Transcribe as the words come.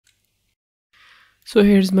So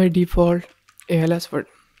here's my default ALS Word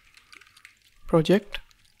project,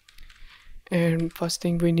 and first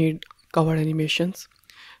thing we need cover animations.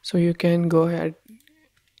 So you can go ahead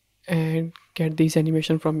and get these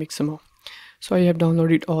animation from Mixamo. So I have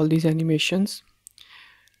downloaded all these animations,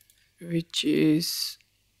 which is,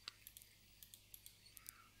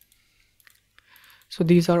 so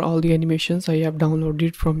these are all the animations I have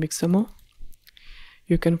downloaded from Mixamo.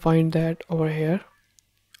 You can find that over here,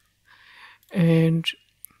 and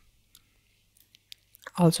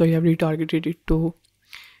also I have retargeted it to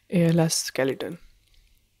ALS skeleton.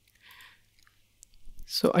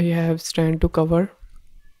 So I have stand to cover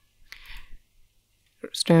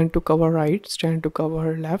right, stand to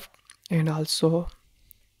cover left, and also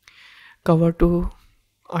cover to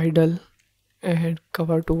idle and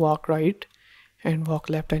cover to walk right and walk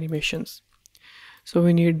left animations. So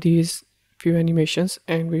we need these few animations,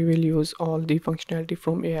 and we will use all the functionality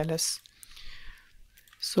from ALS.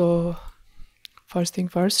 So first thing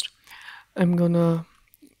first, I'm gonna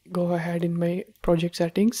go ahead in my project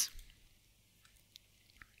settings.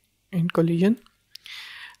 In collision,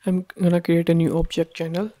 I'm gonna create a new object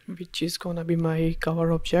channel, which is gonna be my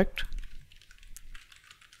cover object.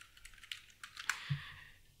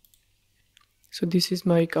 So this is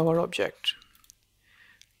my cover object,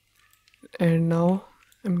 and now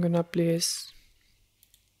I'm gonna place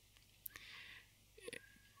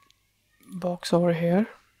box over here,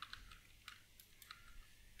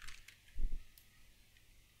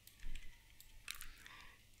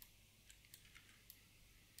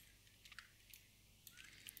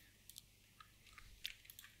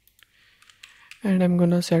 and I'm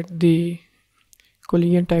gonna set the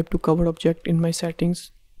collision type to cover object in my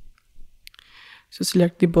settings. So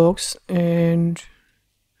select the box, and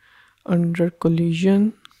under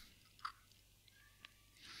collision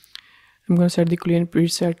I'm gonna set the collision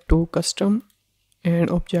preset to custom and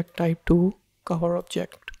object type to cover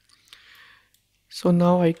object. So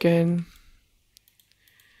now I can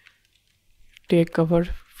take cover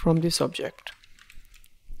from this object,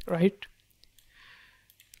 right?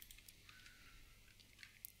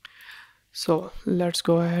 So let's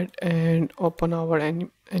go ahead and open our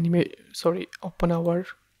open our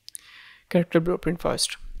character blueprint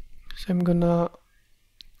first. So I'm gonna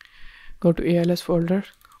go to ALS folder,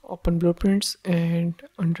 open blueprints, and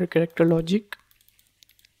under character logic,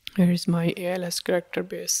 here is my ALS character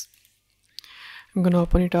base. I'm gonna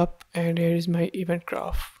open it up, and here is my event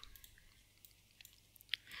graph.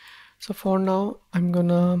 So for now I'm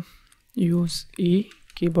gonna use E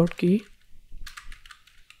keyboard key.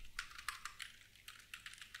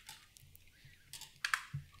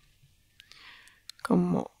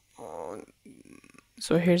 Come on.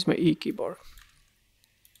 So here's my E keyboard.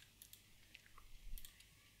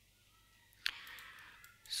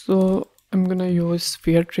 So I'm gonna use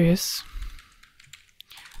sphere trace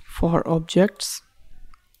for objects,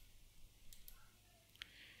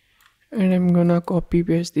 and I'm gonna copy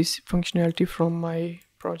paste this functionality from my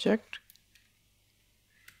project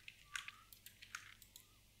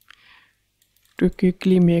to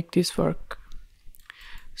quickly make this work.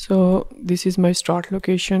 So this is my start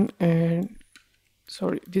location, and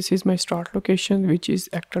this is my start location, which is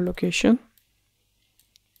actor location,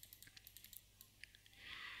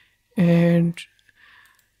 and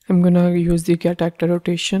I'm gonna use the get actor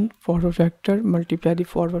rotation forward vector, multiply the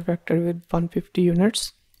forward vector with 150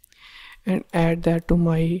 units, and add that to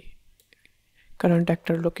my current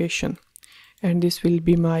actor location, and this will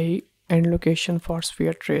be my end location for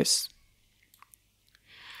sphere trace.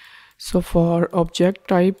 So for object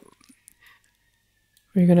type,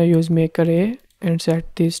 we're gonna use make array and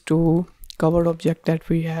set this to covered object that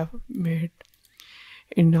we have made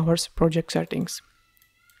in our project settings.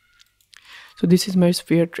 So this is my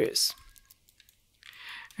sphere trace,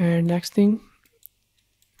 and next thing,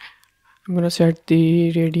 I'm gonna set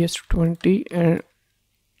the radius to 20 and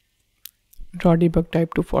draw debug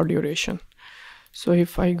type to for duration. So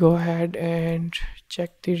if I go ahead and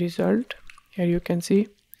check the result, here you can see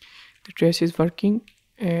the trace is working,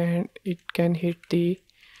 and it can hit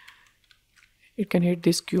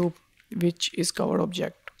this cube, which is cover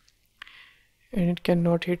object, and it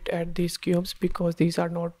cannot hit at these cubes because these are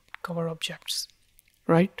not cover objects,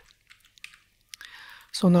 right?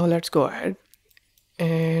 So now let's go ahead,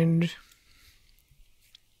 and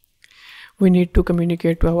we need to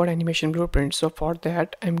communicate to our animation blueprint. So for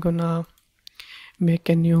that, I'm gonna make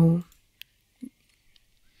a new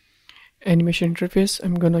animation interface.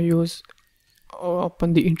 I'm gonna use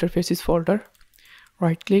open the interfaces folder,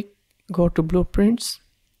 right click, go to blueprints,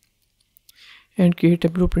 and create a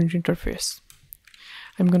blueprint interface.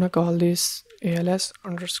 I'm gonna call this ALS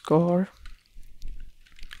underscore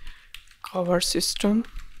Cover System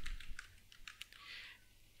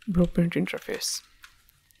blueprint interface.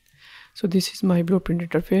 So this is my blueprint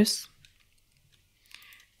interface,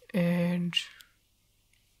 and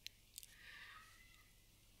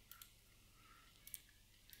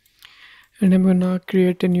I'm gonna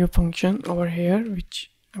create a new function over here,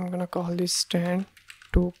 which I'm gonna call this stand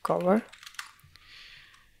to cover,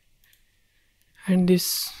 and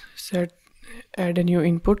this set add a new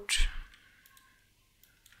input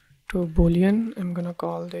to boolean. I'm gonna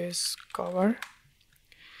call this cover,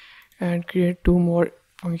 and create two more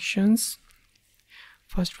functions.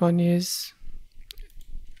 First one is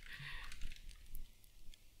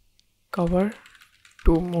cover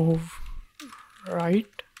to move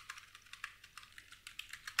right,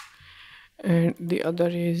 and the other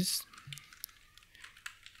is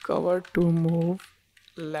cover to move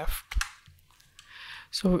left.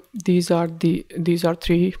 So these are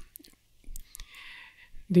three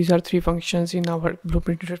functions in our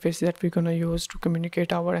blueprint interface that we're gonna use to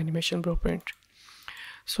communicate our animation blueprint.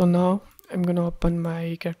 So now I'm gonna open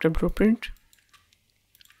my character blueprint,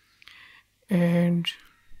 and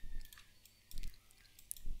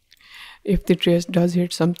if the trace does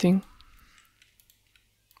hit something,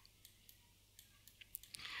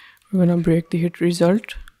 we're gonna break the hit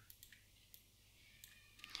result.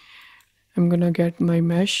 I'm gonna get my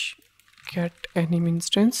mesh get anim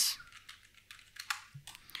instance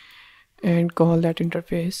and call that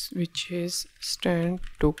interface, which is stand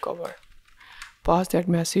to cover. Pass that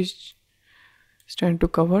message stand to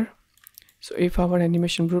cover. So if our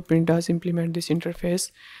animation blueprint does implement this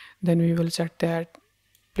interface, then we will set that,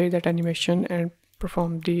 play that animation and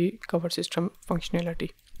perform the cover system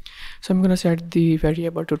functionality. So I'm gonna set the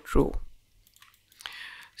variable to true.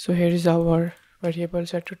 So here is our variable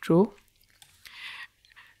set to true,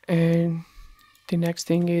 and the next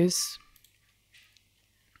thing is,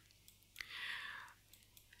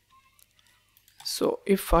 so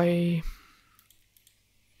if I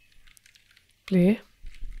play,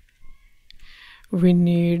 we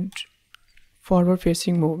need forward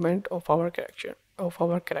facing movement of our character.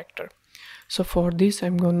 So for this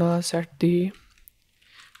I'm gonna set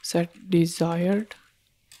desired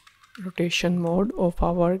rotation mode of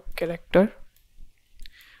our character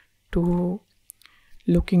to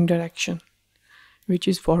looking direction, which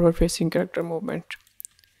is forward facing character movement.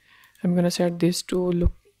 I'm gonna set this to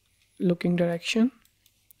looking direction,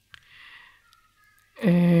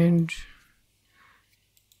 and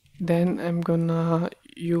then I'm gonna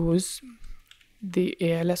use the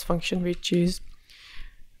ALS function, which is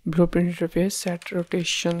blueprint interface set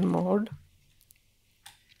rotation mode,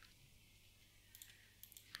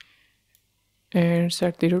 and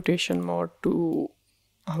set the rotation mode to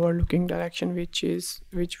our looking direction,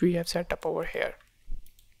 which we have set up over here,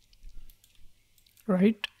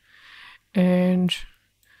 right? And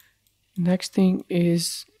next thing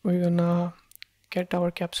is we're gonna get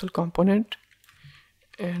our capsule component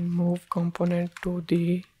and move component to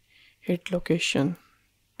the hit location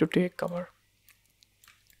to take cover.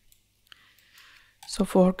 So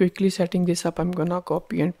for quickly setting this up, I'm gonna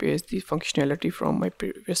copy and paste the functionality from my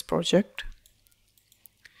previous project.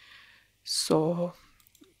 So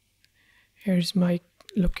here's my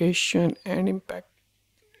location and impact,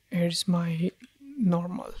 here's my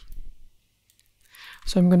normal.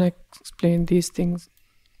 So I'm gonna explain these things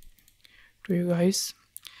to you guys.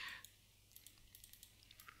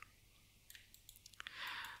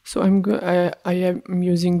 So I am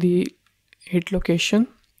using the hit location.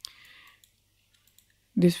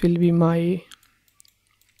 This will be my,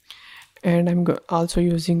 and I'm also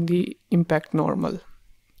using the impact normal,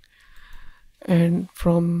 and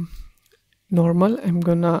from normal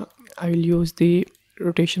I will use the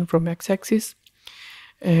rotation from x-axis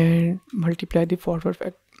and multiply the forward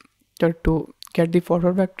vector to get the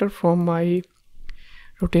forward vector from my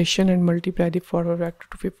rotation and multiply the forward vector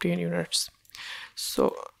to 15 units.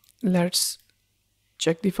 So let's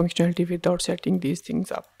check the functionality without setting these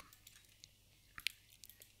things up.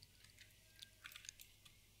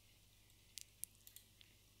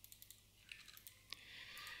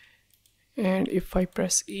 And if I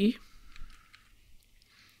press E,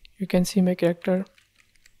 you can see my character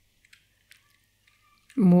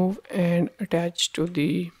move and attach to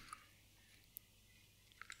the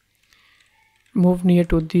move near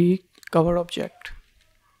to the cover object.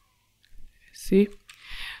 See,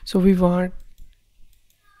 so we want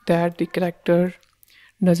that the character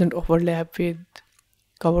doesn't overlap with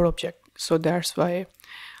cover object, so that's why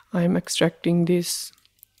I'm extracting this.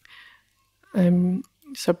 I'm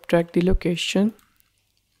subtract the location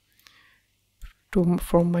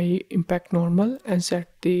from my impact normal and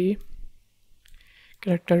set the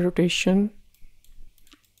character rotation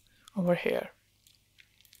over here.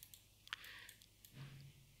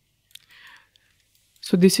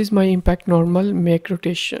 So this is my impact normal, make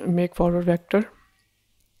rotation, make forward vector,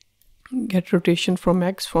 get rotation from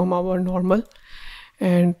X from our normal,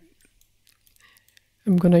 and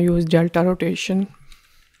I'm gonna use delta rotation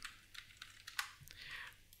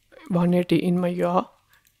 180 in my yaw,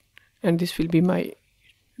 and this will be my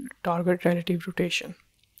target relative rotation.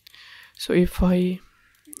 So if I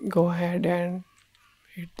go ahead and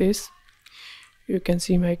hit this, you can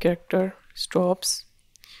see my character stops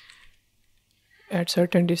at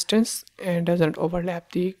certain distance and doesn't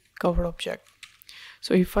overlap the cover object.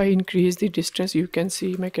 So if I increase the distance, you can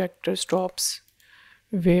see my character stops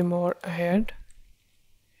way more ahead.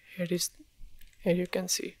 Here you can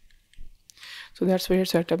see. So that's why I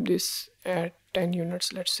set up this at 10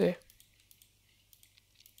 units, let's say.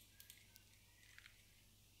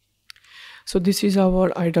 So this is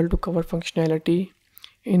our idle to cover functionality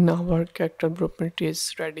in our character blueprint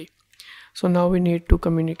is ready. So now we need to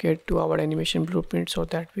communicate to our animation blueprint so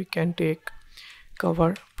that we can take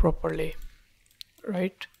cover properly,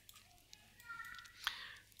 right?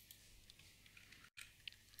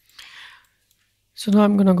 So now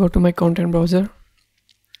I'm gonna go to my content browser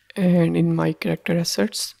and in my character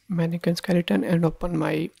assets, mannequin skeleton, and open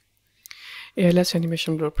my ALS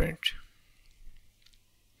animation blueprint.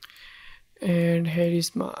 And here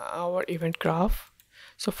is our event graph.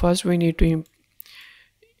 So first we need to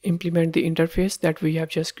implement the interface that we have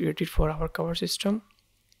just created for our cover system.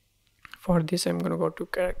 For this I'm going to go to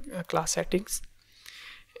class settings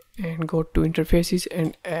and go to interfaces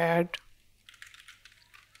and add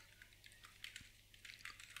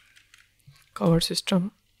cover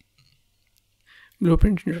system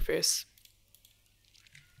blueprint interface,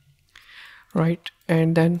 right?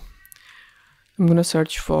 And then I'm going to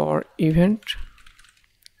search for event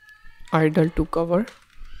idle to cover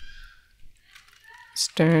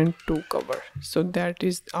stand to cover. So that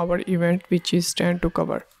is our event, which is stand to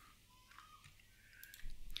cover,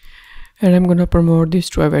 and I'm gonna promote this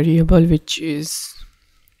to a variable which is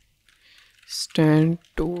stand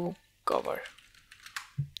to cover,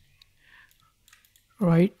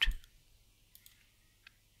 right?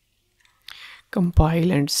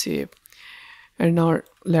 Compile and save. And now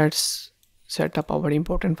let's set up our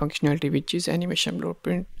important functionality, which is animation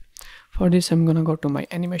blueprint. For this I'm gonna go to my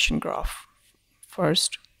animation graph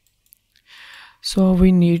first. So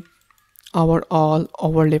we need our all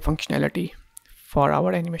overlay functionality for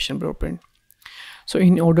our animation blueprint. So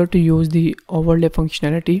in order to use the overlay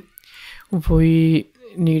functionality, we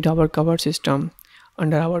need our cover system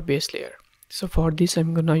under our base layer. So for this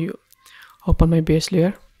I'm gonna open my base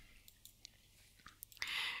layer,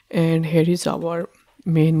 and here is our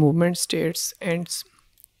main movement states ends,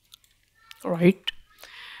 right?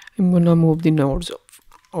 I'm gonna move the nodes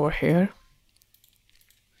over here,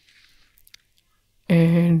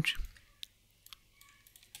 and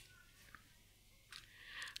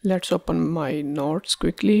let's open my nodes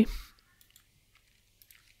quickly.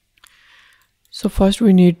 So first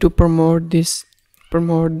we need to promote this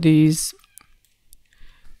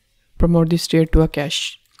state to a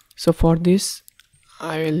cache. So for this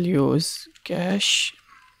I will use cache,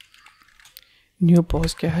 new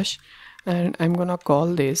post cache, and I'm gonna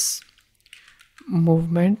call this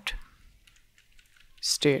movement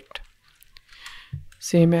state.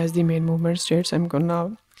 Same as the main movement states, I'm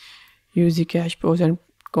gonna use the cache pose and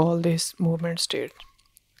call this movement state,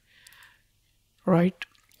 right?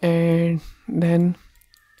 And then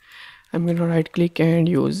I'm gonna right click and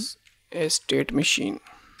use a state machine,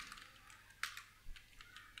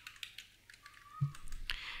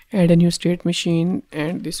 add a new state machine,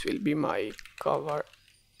 and this will be my cover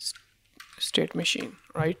state machine,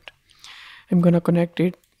 right? I'm gonna connect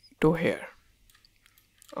it to here.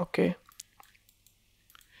 Okay,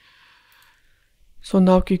 so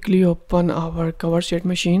now quickly open our cover state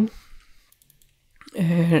machine,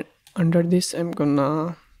 and under this I'm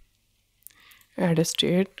gonna add a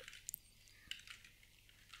state,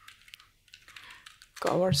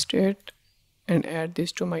 cover state, and add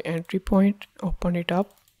this to my entry point, open it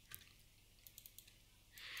up,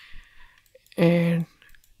 and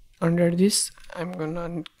under this I'm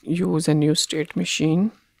gonna use a new state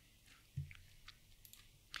machine,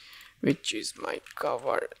 which is my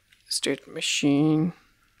cover state machine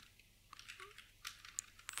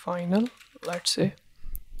final, let's say,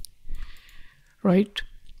 right?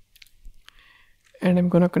 And I'm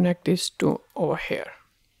gonna connect this to over here.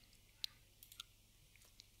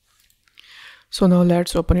 So now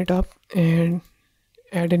let's open it up and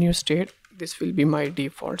add a new state. This will be my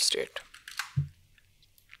default state.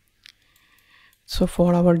 So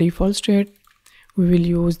for our default state, we will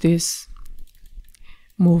use this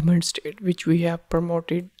movement state which we have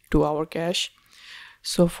promoted to our cache.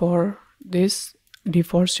 So for this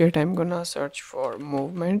default state, I'm gonna search for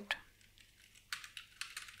movement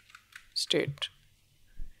state.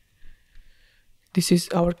 This is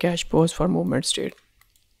our cache pose for movement state.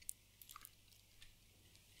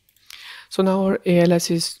 So now our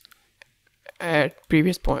ALS is at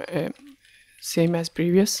previous point, same as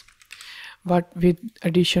previous, but with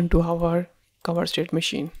addition to our cover state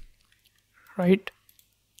machine, right?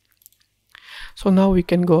 So now we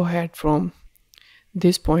can go ahead from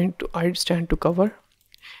this point to add stand to cover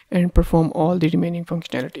and perform all the remaining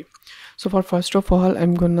functionality. So for first of all,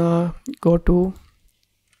 I'm gonna go to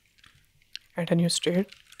add a new state,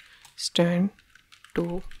 stand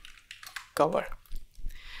to cover.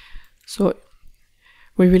 So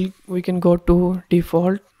we can go to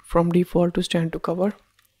default, from default to stand to cover,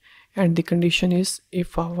 and the condition is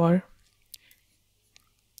if our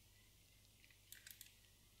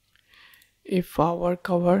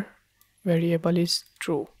cover variable is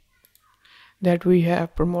true, that we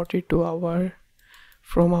have promoted to our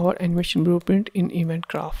from our animation blueprint in event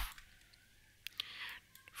graph,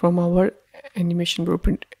 from our animation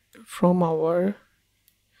blueprint, from our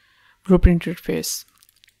blueprint interface.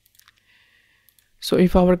 So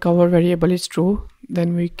if our cover variable is true,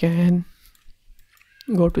 then we can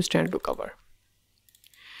go to stand to cover,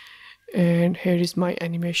 and here is my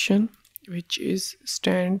animation, which is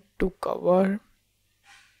stand to cover.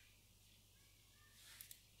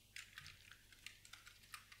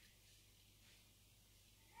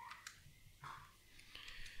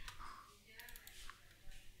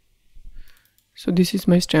 So this is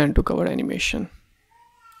my stand to cover animation,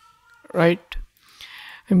 right?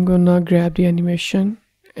 I'm gonna grab the animation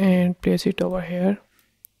and place it over here.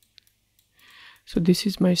 So this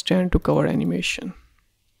is my stand to cover animation.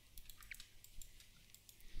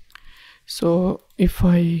 So if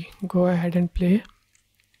I go ahead and play,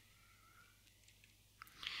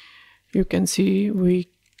 you can see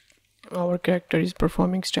our character is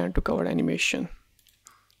performing stand to cover animation.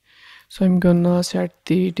 So I'm gonna set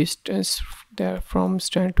the distance there from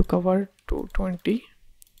stand to cover to 20,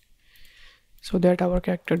 so that our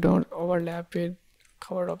character don't overlap with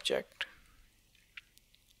covered object.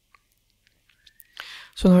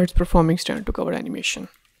 So now it's performing stand to cover animation.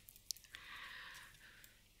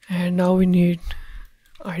 And now we need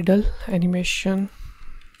idle animation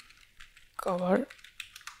cover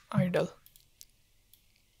idle.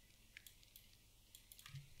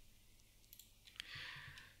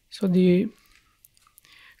 So the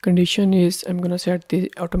condition is I'm gonna set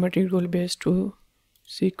the automatic rule base to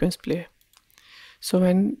sequence play. So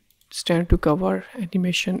when stand to cover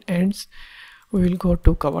animation ends, we will go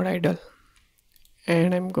to cover idle,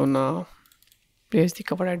 and I'm gonna place the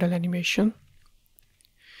cover idle animation,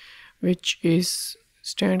 which is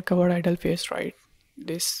stand cover idle face right,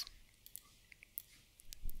 this.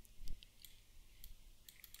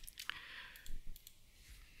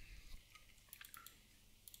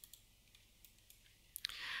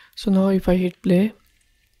 So now if I hit play,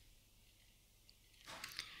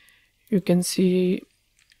 you can see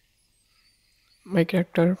my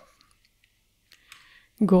character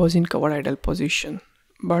goes in cover idle position,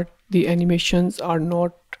 but the animations are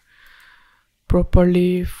not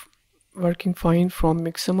properly working fine from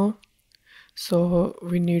Mixamo. So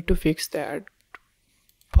we need to fix that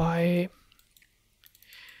by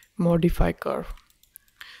modify curve.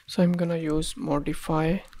 So I'm gonna use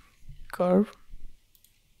modify curve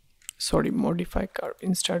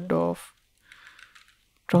instead of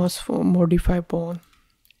transform modify pawn.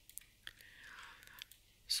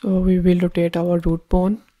 So we will rotate our root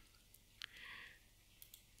pawn.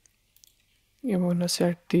 I'm gonna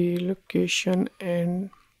set the location and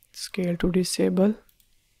scale to disable,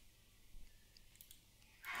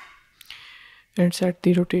 and set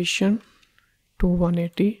the rotation to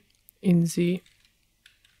 180 in Z.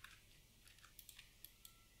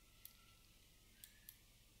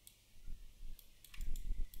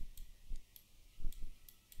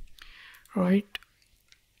 Right,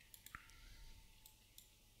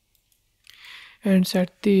 and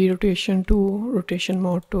set the rotation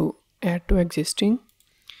mode to add to existing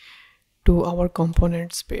to our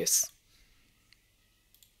component space,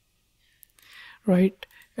 right?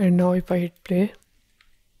 And now if I hit play,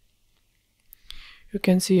 you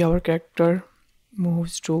can see our character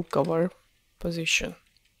moves to cover position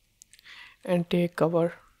and take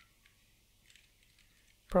cover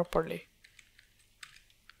properly.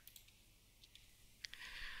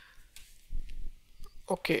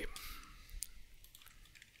 Okay,